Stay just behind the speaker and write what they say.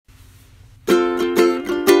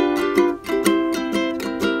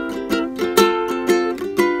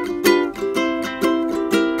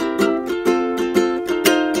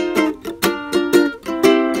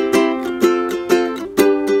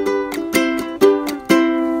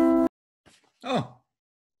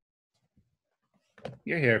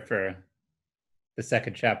You're here for the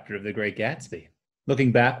second chapter of The Great Gatsby.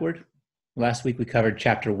 Looking backward, last week we covered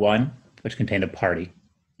chapter 1, which contained a party,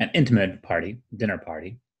 an intimate party, dinner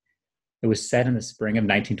party. It was set in the spring of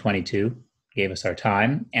 1922, gave us our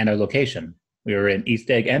time and our location. We were in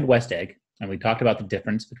East Egg and West Egg, and we talked about the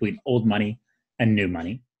difference between old money and new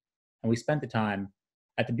money, and we spent the time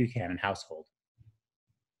at the Buchanan household.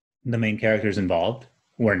 The main characters involved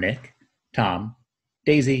were Nick, Tom,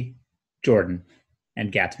 Daisy, Jordan,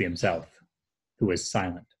 and Gatsby himself, who was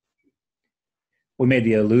silent. We made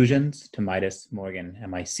the allusions to Midas, Morgan, and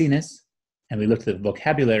Maecenas, and we looked at the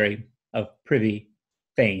vocabulary of privy,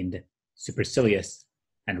 feigned, supercilious,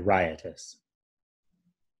 and riotous.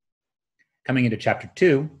 Coming into chapter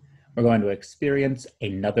 2, we're going to experience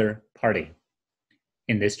another party.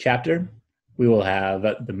 In this chapter, we will have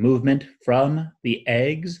the movement from the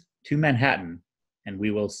eggs to Manhattan, and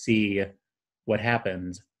we will see what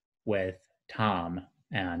happens with Tom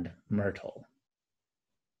and Myrtle.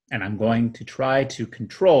 And I'm going to try to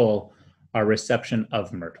control our reception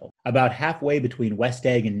of Myrtle. About halfway between West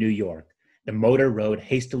Egg and New York, the motor road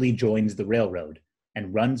hastily joins the railroad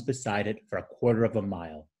and runs beside it for a quarter of a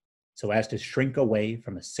mile, so as to shrink away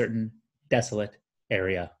from a certain desolate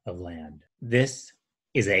area of land. This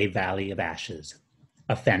is a valley of ashes,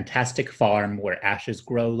 a fantastic farm where ashes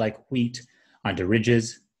grow like wheat onto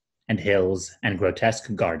ridges and hills and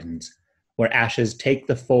grotesque gardens, where ashes take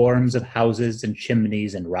the forms of houses and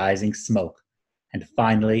chimneys and rising smoke, and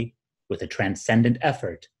finally, with a transcendent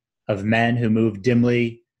effort, of men who move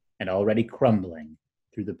dimly and already crumbling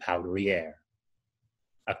through the powdery air.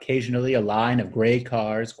 Occasionally, a line of gray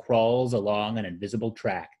cars crawls along an invisible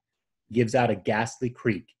track, gives out a ghastly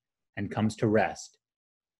creak, and comes to rest.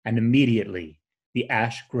 And immediately, the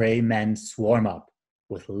ash-gray men swarm up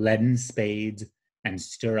with leaden spades and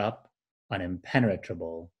stir up an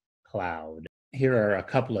impenetrable cloud. Here are a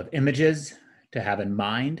couple of images to have in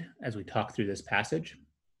mind as we talk through this passage.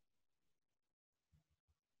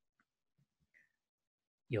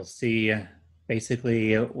 You'll see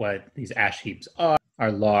basically what these ash heaps are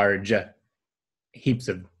large heaps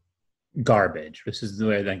of garbage. This is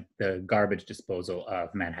where the garbage disposal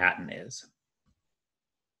of Manhattan is.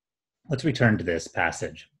 Let's return to this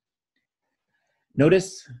passage.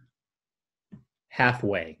 Notice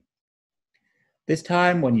halfway. This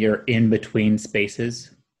time when you're in between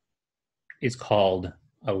spaces is called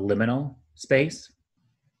a liminal space.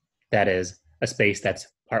 That is a space that's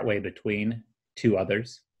partway between two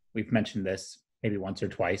others. We've mentioned this maybe once or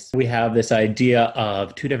twice. We have this idea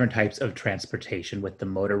of two different types of transportation with the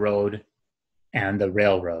motor road and the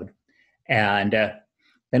railroad. And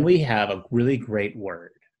then we have a really great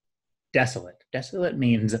word, desolate. Desolate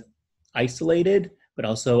means isolated, but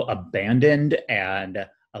also abandoned and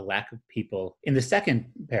a lack of people. In the second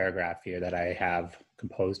paragraph here that I have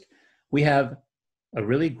composed, we have a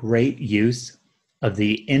really great use of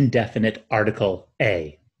the indefinite article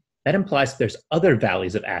a. That implies there's other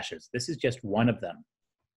valleys of ashes. This is just one of them.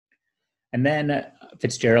 And then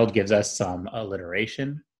Fitzgerald gives us some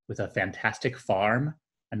alliteration with a fantastic farm,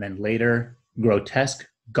 and then later grotesque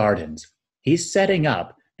gardens. He's setting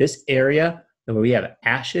up this area where we have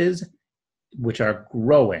ashes which are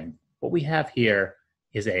growing. What we have here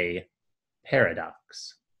is a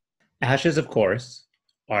paradox. Ashes, of course,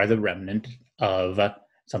 are the remnant of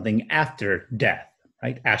something after death,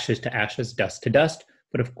 right? Ashes to ashes, dust to dust.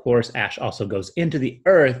 But of course, ash also goes into the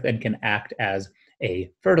earth and can act as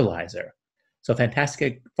a fertilizer. So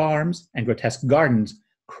fantastic farms and grotesque gardens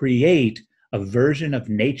create a version of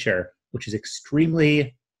nature which is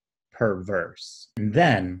extremely perverse. And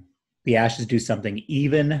then the ashes do something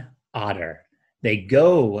even odder. They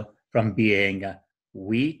go from being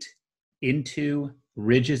wheat into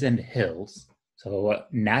ridges and hills, so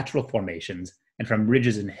natural formations, and from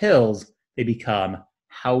ridges and hills, they become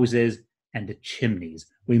houses and chimneys.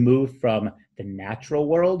 We move from the natural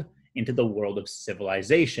world into the world of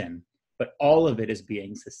civilization, but all of it is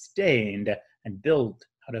being sustained and built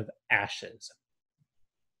out of ashes.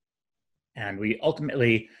 And we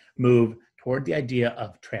ultimately move toward the idea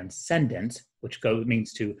of transcendence, which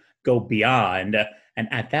means to go beyond, and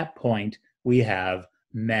at that point, we have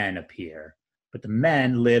men appear. But the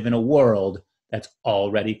men live in a world that's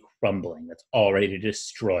already crumbling, that's already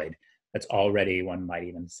destroyed, that's already, one might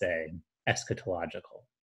even say, eschatological.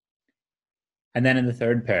 And then in the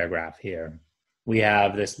third paragraph here, we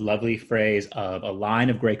have this lovely phrase of a line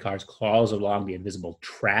of gray cars crawls along the invisible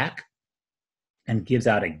track and gives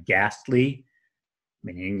out a ghastly,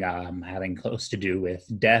 meaning having close to do with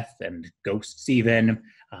death and ghosts even.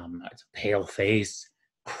 It's a pale face,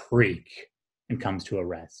 creak, and comes to a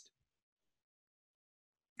rest.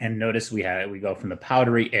 And notice we go from the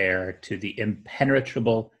powdery air to the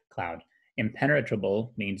impenetrable cloud.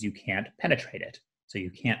 Impenetrable means you can't penetrate it, so you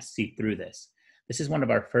can't see through this. This is one of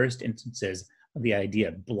our first instances of the idea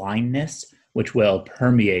of blindness, which will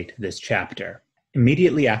permeate this chapter.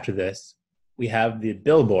 Immediately after this, we have the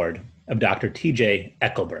billboard of Dr. T.J.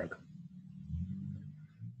 Eckelberg.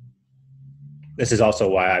 This is also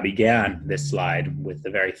why I began this slide with the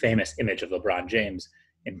very famous image of LeBron James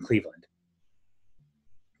in Cleveland,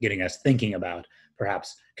 getting us thinking about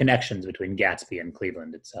perhaps connections between Gatsby and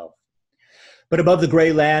Cleveland itself. But above the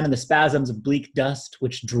gray land and the spasms of bleak dust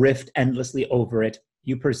which drift endlessly over it,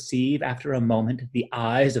 you perceive after a moment the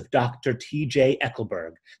eyes of Dr. T.J.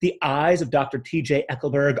 Eckelberg. The eyes of Dr. T.J.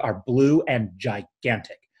 Eckelberg are blue and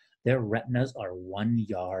gigantic. Their retinas are 1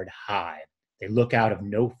 yard high. They look out of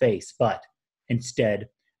no face, but instead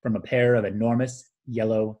from a pair of enormous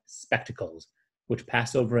yellow spectacles which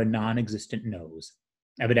pass over a non-existent nose.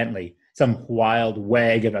 Evidently, some wild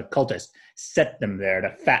wag of a cultist set them there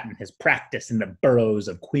to fatten his practice in the burrows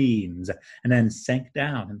of queens, and then sank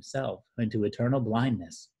down himself into eternal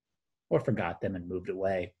blindness, or forgot them and moved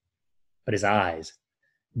away. But his eyes,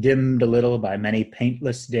 dimmed a little by many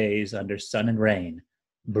paintless days under sun and rain,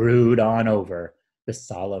 brood on over the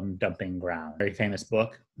solemn dumping ground. Very famous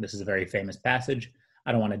book. This is a very famous passage.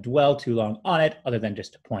 I don't want to dwell too long on it, other than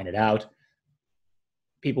just to point it out.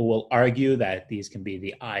 People will argue that these can be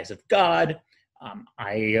the eyes of God.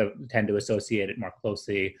 I tend to associate it more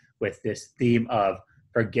closely with this theme of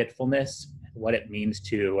forgetfulness, what it means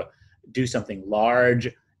to do something large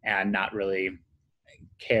and not really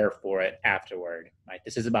care for it afterward. Right?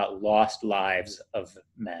 This is about lost lives of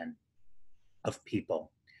men, of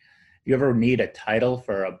people. If you ever need a title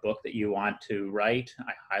for a book that you want to write,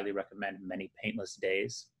 I highly recommend Many Paintless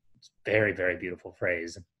Days. It's a very, very beautiful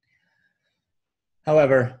phrase.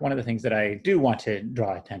 However, one of the things that I do want to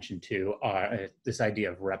draw attention to are this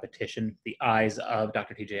idea of repetition. The eyes of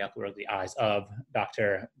Dr. T.J. Eckelberg, the eyes of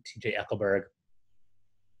Dr. T.J. Eckelberg.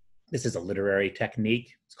 This is a literary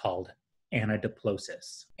technique. It's called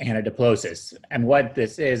anadiplosis. Anadiplosis. And what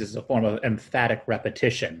this is a form of emphatic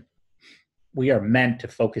repetition. We are meant to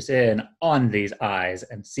focus in on these eyes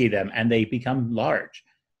and see them, and they become large.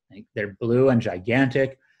 They're blue and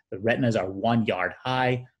gigantic. The retinas are 1 yard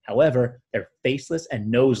high. However, they're faceless and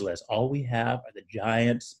noseless. All we have are the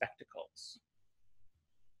giant spectacles.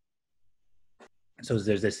 So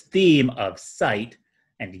there's this theme of sight,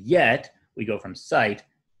 and yet we go from sight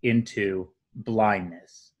into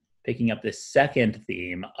blindness, picking up this second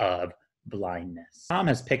theme of blindness. Tom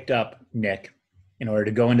has picked up Nick in order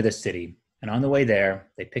to go into the city, and on the way there,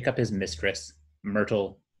 they pick up his mistress,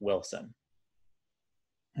 Myrtle Wilson.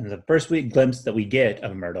 And the first glimpse that we get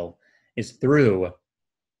of Myrtle is through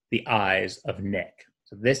the eyes of Nick.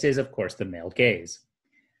 So this is, of course, the male gaze.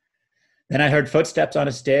 Then I heard footsteps on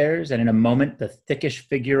the stairs, and in a moment, the thickish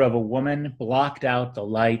figure of a woman blocked out the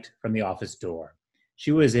light from the office door.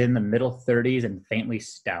 She was in the middle 30s and faintly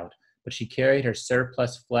stout, but she carried her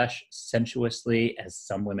surplus flesh sensuously as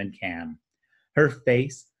some women can. Her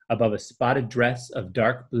face, above a spotted dress of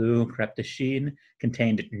dark blue crepe de chine,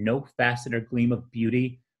 contained no facet or gleam of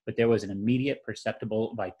beauty, but there was an immediate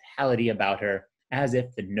perceptible vitality about her, as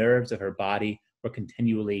if the nerves of her body were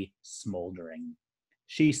continually smoldering.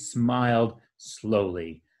 She smiled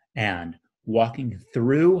slowly and, walking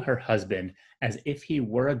through her husband as if he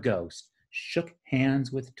were a ghost, shook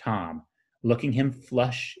hands with Tom, looking him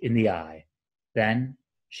flush in the eye. Then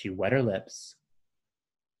she wet her lips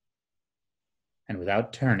and,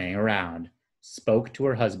 without turning around, spoke to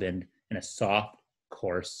her husband in a soft,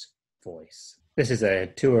 coarse voice. This is a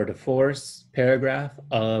tour de force paragraph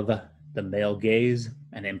of the male gaze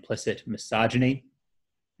and implicit misogyny.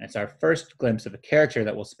 And it's our first glimpse of a character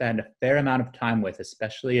that we'll spend a fair amount of time with,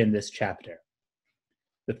 especially in this chapter.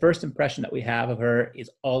 The first impression that we have of her is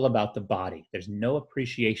all about the body. There's no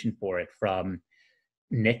appreciation for it from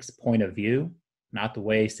Nick's point of view, not the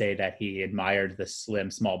way, say, that he admired the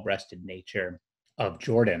slim, small-breasted nature of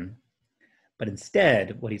Jordan, but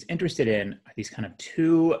instead what he's interested in are these kind of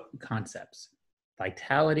two concepts,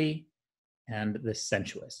 vitality and the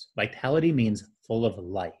sensuous. Vitality means full of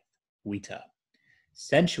life, vita.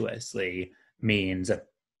 Sensuously means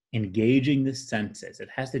engaging the senses. It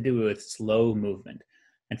has to do with slow movement.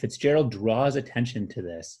 And Fitzgerald draws attention to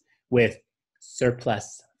this with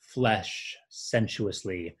surplus flesh,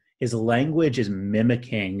 sensuously. His language is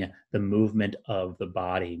mimicking the movement of the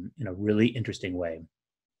body in a really interesting way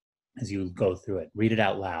as you go through it. Read it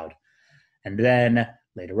out loud. And then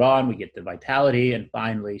later on, we get the vitality, and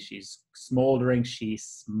finally, she's smoldering. She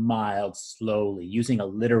smiled slowly, using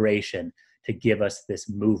alliteration to give us this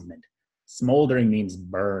movement. Smoldering means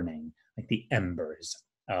burning, like the embers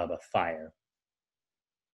of a fire.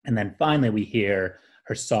 And then finally, we hear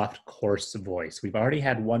her soft, coarse voice. We've already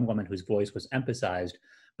had one woman whose voice was emphasized,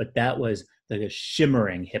 but that was the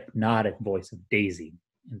shimmering, hypnotic voice of Daisy.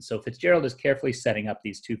 And so Fitzgerald is carefully setting up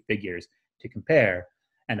these two figures to compare.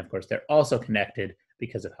 And of course, they're also connected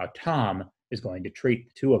because of how Tom is going to treat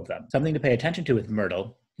the two of them. Something to pay attention to with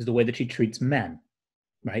Myrtle is the way that she treats men,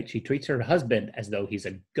 right? She treats her husband as though he's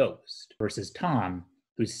a ghost versus Tom,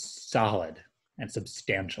 who's solid and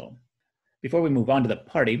substantial. Before we move on to the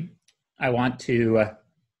party, I want to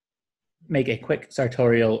make a quick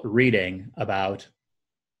sartorial reading about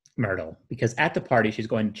Myrtle, because at the party, she's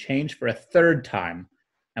going to change for a third time,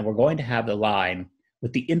 and we're going to have the line,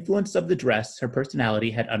 with the influence of the dress, her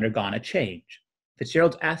personality had undergone a change.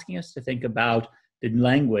 Fitzgerald's asking us to think about the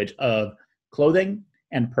language of clothing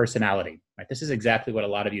and personality. Right? This is exactly what a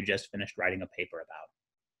lot of you just finished writing a paper about.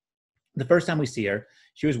 The first time we see her,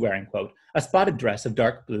 she was wearing, quote, a spotted dress of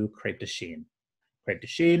dark blue crepe de chine. Crepe de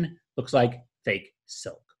chine looks like fake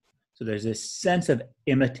silk. So there's this sense of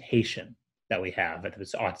imitation that we have at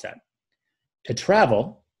this onset. To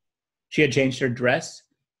travel, she had changed her dress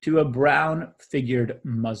to a brown figured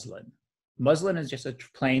muslin. Muslin is just a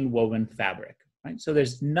plain woven fabric, right? So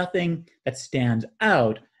there's nothing that stands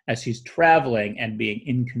out as she's traveling and being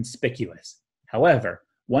inconspicuous. However,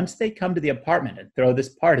 once they come to the apartment and throw this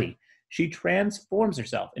party, she transforms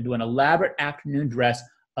herself into an elaborate afternoon dress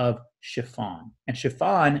of chiffon. And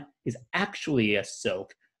chiffon is actually a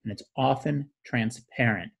silk, and it's often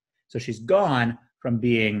transparent. So she's gone from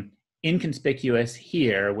being inconspicuous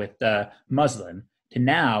here with the muslin to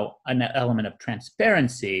now an element of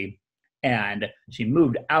transparency, and she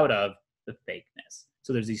moved out of the fakeness.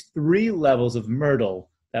 So there's these three levels of Myrtle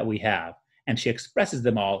that we have, and she expresses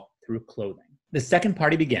them all through clothing. The second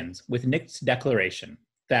party begins with Nick's declaration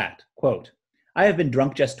that, quote, I have been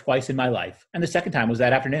drunk just twice in my life, and the second time was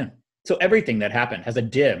that afternoon. So everything that happened has a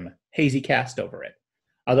dim, hazy cast over it.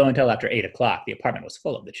 Although until after 8 o'clock, the apartment was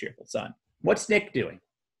full of the cheerful sun. What's Nick doing?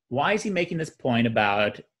 Why is he making this point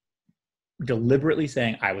about deliberately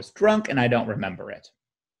saying, I was drunk and I don't remember it?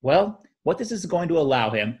 Well, what this is going to allow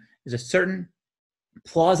him is a certain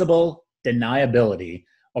plausible deniability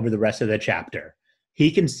over the rest of the chapter. He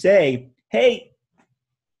can say, hey,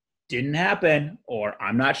 didn't happen, or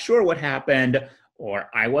I'm not sure what happened, or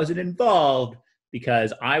I wasn't involved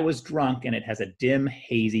because I was drunk and it has a dim,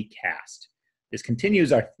 hazy cast. This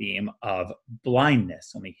continues our theme of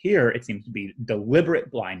blindness, only here it seems to be deliberate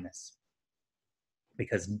blindness,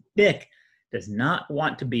 because Nick does not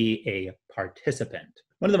want to be a participant.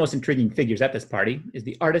 One of the most intriguing figures at this party is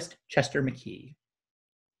the artist Chester McKee.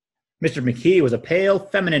 Mr. McKee was a pale,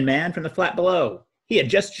 feminine man from the flat below. He had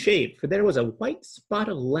just shaved, for there was a white spot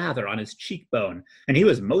of lather on his cheekbone, and he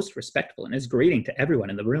was most respectful in his greeting to everyone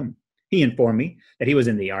in the room. He informed me that he was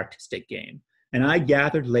in the artistic game, and I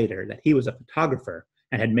gathered later that he was a photographer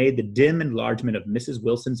and had made the dim enlargement of Mrs.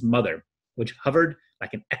 Wilson's mother, which hovered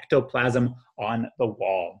like an ectoplasm on the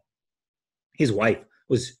wall. His wife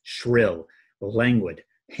was shrill, languid,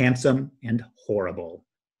 handsome, and horrible.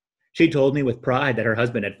 She told me with pride that her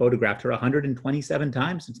husband had photographed her 127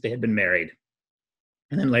 times since they had been married.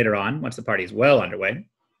 And then later on, once the party is well underway,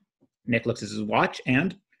 Nick looks at his watch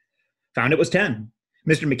and found it was 10.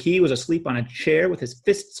 Mr. McKee was asleep on a chair with his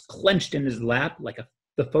fists clenched in his lap like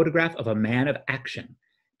the photograph of a man of action.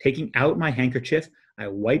 Taking out my handkerchief, I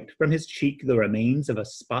wiped from his cheek the remains of a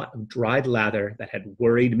spot of dried lather that had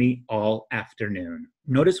worried me all afternoon.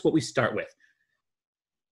 Notice what we start with.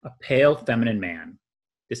 A pale feminine man.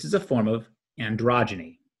 This is a form of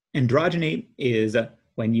androgyny. Androgyny is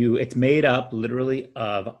it's made up literally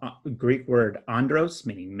of Greek word andros,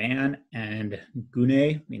 meaning man, and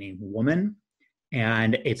gune, meaning woman.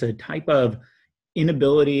 And it's a type of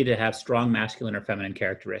inability to have strong masculine or feminine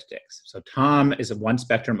characteristics. So Tom is one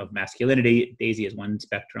spectrum of masculinity. Daisy is one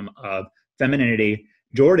spectrum of femininity.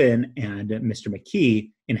 Jordan and Mr.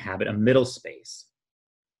 McKee inhabit a middle space.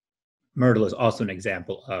 Myrtle is also an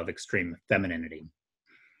example of extreme femininity.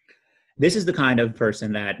 This is the kind of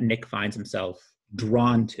person that Nick finds himself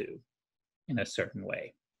drawn to in a certain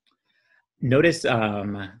way. Notice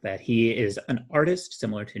that he is an artist,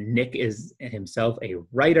 similar to Nick is himself a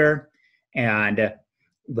writer, and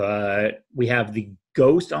we have the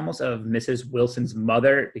ghost almost of Mrs. Wilson's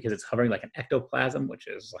mother because it's hovering like an ectoplasm, which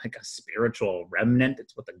is like a spiritual remnant.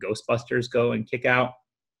 It's what the Ghostbusters go and kick out.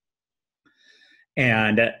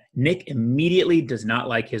 And Nick immediately does not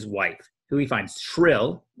like his wife, who he finds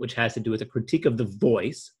shrill, which has to do with a critique of the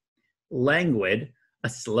voice, languid, a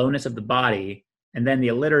slowness of the body, and then the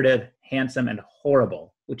alliterative, handsome, and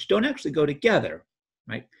horrible, which don't actually go together,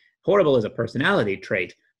 right? Horrible is a personality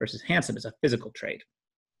trait versus handsome is a physical trait.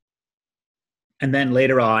 And then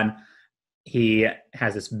later on, he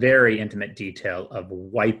has this very intimate detail of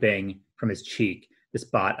wiping from his cheek the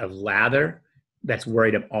spot of lather that's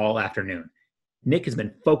worried him all afternoon. Nick has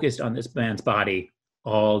been focused on this man's body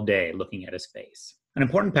all day, looking at his face. An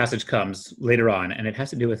important passage comes later on, and it has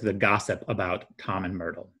to do with the gossip about Tom and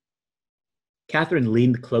Myrtle. Catherine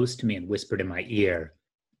leaned close to me and whispered in my ear,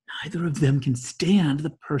 "Neither of them can stand the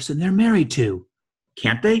person they're married to."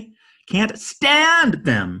 "Can't they?" "Can't stand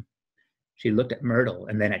them." She looked at Myrtle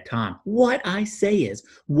and then at Tom. "What I say is,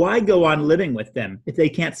 why go on living with them if they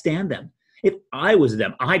can't stand them? If I was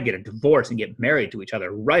them, I'd get a divorce and get married to each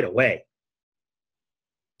other right away."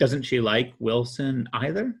 Doesn't she like Wilson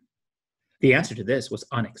either? The answer to this was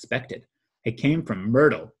unexpected. It came from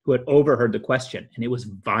Myrtle, who had overheard the question, and it was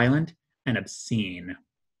violent and obscene.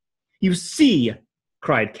 "You see,"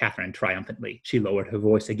 cried Catherine triumphantly. She lowered her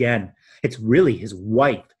voice again. "It's really his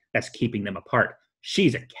wife that's keeping them apart.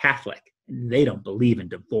 She's a Catholic, and they don't believe in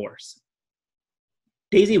divorce."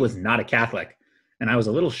 Daisy was not a Catholic, and I was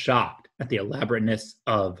a little shocked at the elaborateness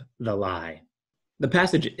of the lie. The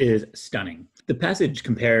passage is stunning. The passage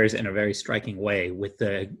compares in a very striking way with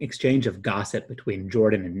the exchange of gossip between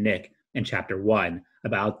Jordan and Nick in chapter 1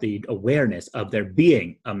 about the awareness of there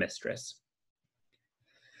being a mistress.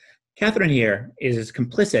 Catherine here is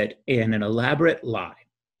complicit in an elaborate lie.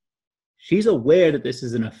 She's aware that this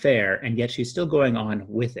is an affair, and yet she's still going on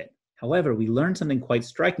with it. However, we learn something quite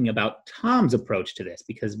striking about Tom's approach to this,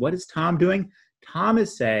 because what is Tom doing? Tom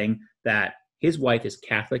is saying that his wife is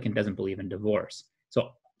Catholic and doesn't believe in divorce.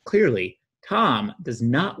 So clearly, Tom does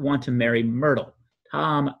not want to marry Myrtle.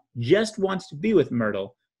 Tom just wants to be with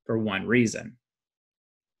Myrtle for one reason.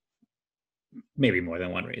 Maybe more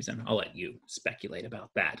than one reason. I'll let you speculate about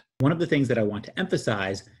that. One of the things that I want to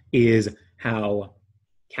emphasize is how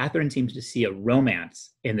Catherine seems to see a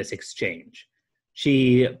romance in this exchange.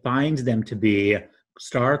 She finds them to be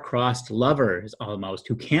star-crossed lovers almost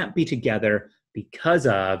who can't be together because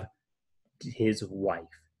of his wife.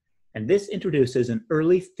 And this introduces an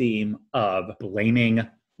early theme of blaming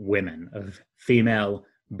women, of female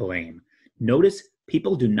blame. Notice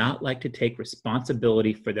people do not like to take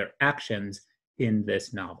responsibility for their actions in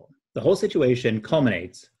this novel. The whole situation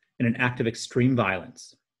culminates in an act of extreme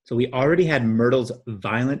violence. So we already had Myrtle's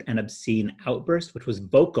violent and obscene outburst, which was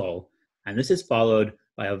vocal, and this is followed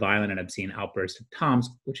by a violent and obscene outburst of Tom's,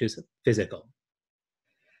 which is physical.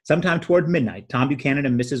 Sometime toward midnight, Tom Buchanan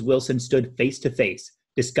and Mrs. Wilson stood face to face,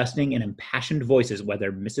 discussing in impassioned voices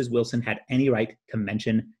whether Mrs. Wilson had any right to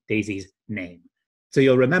mention Daisy's name. So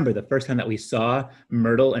you'll remember the first time that we saw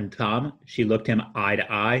Myrtle and Tom, she looked him eye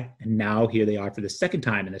to eye, and now here they are for the second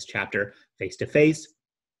time in this chapter, face to face.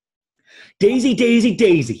 "Daisy, Daisy,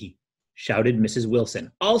 Daisy," shouted Mrs.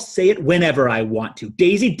 Wilson. "I'll say it whenever I want to.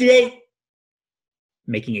 Daisy,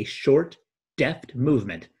 Making a short, deft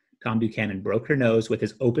movement, Tom Buchanan broke her nose with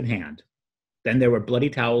his open hand. Then there were bloody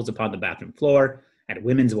towels upon the bathroom floor, and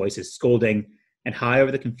women's voices scolding, and high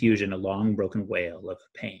over the confusion a long broken wail of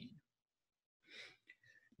pain.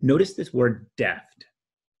 Notice this word deft.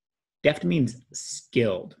 Deft means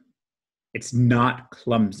skilled. It's not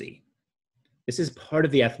clumsy. This is part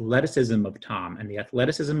of the athleticism of Tom, and the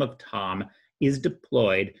athleticism of Tom is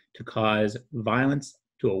deployed to cause violence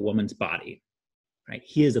to a woman's body. Right?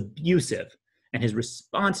 He is abusive, and his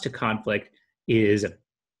response to conflict is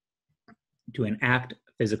to enact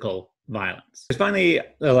physical violence. There's finally,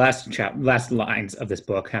 the last lines of this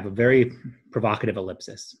book have a very provocative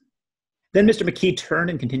ellipsis. Then Mr. McKee turned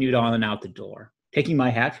and continued on and out the door. Taking my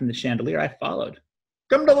hat from the chandelier, I followed.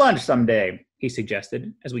 "Come to lunch someday," he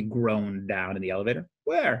suggested as we groaned down in the elevator.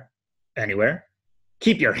 "Where?" "Anywhere."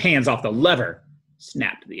 "Keep your hands off the lever,"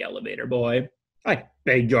 snapped the elevator boy. "I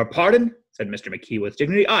beg your pardon," said Mr. McKee with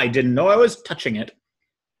dignity. "I didn't know I was touching it."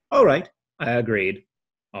 "All right," I agreed.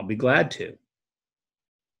 "I'll be glad to."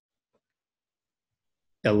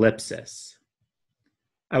 Ellipsis.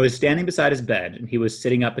 I was standing beside his bed, and he was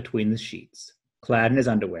sitting up between the sheets, clad in his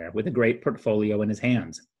underwear, with a great portfolio in his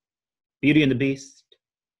hands. Beauty and the Beast,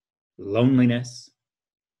 Loneliness,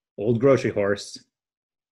 Old Grocery Horse,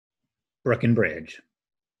 Brooklyn Bridge.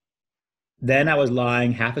 Then I was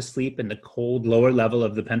lying half asleep in the cold lower level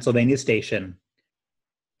of the Pennsylvania station,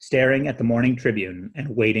 staring at the Morning Tribune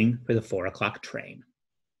and waiting for the 4:00 train.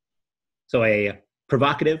 So a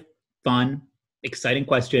provocative, fun, exciting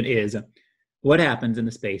question is, what happens in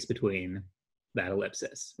the space between that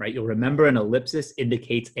ellipsis, right? You'll remember an ellipsis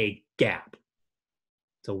indicates a gap.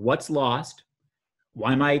 So what's lost?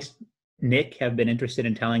 Why might Nick have been interested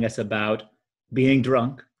in telling us about being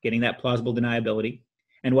drunk, getting that plausible deniability?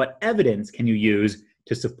 And what evidence can you use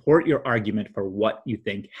to support your argument for what you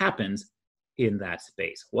think happens in that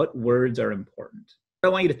space. What words are important? What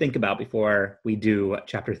I want you to think about before we do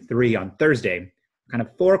chapter 3 on Thursday, kind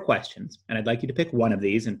of 4 questions, and I'd like you to pick one of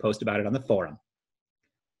these and post about it on the forum.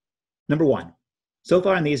 Number 1, so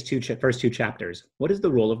far in these first 2 chapters, what is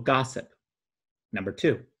the role of gossip? Number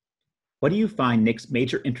 2, what do you find Nick's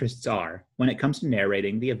major interests are when it comes to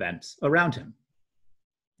narrating the events around him?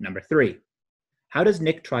 Number 3, how does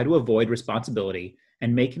Nick try to avoid responsibility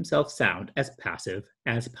and make himself sound as passive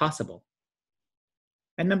as possible?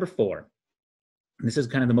 And number 4, and this is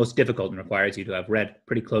kind of the most difficult and requires you to have read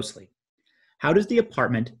pretty closely. How does the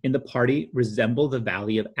apartment in the party resemble the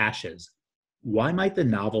Valley of Ashes? Why might the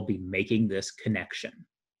novel be making this connection?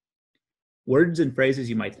 Words and phrases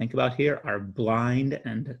you might think about here are blind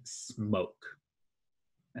and smoke,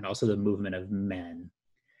 and also the movement of men.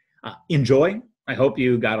 Enjoy. I hope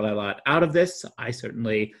you got a lot out of this. I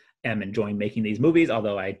certainly am enjoying making these movies,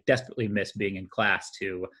 although I desperately miss being in class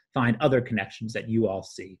to find other connections that you all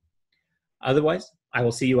see. Otherwise, I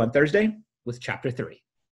will see you on Thursday with chapter 3.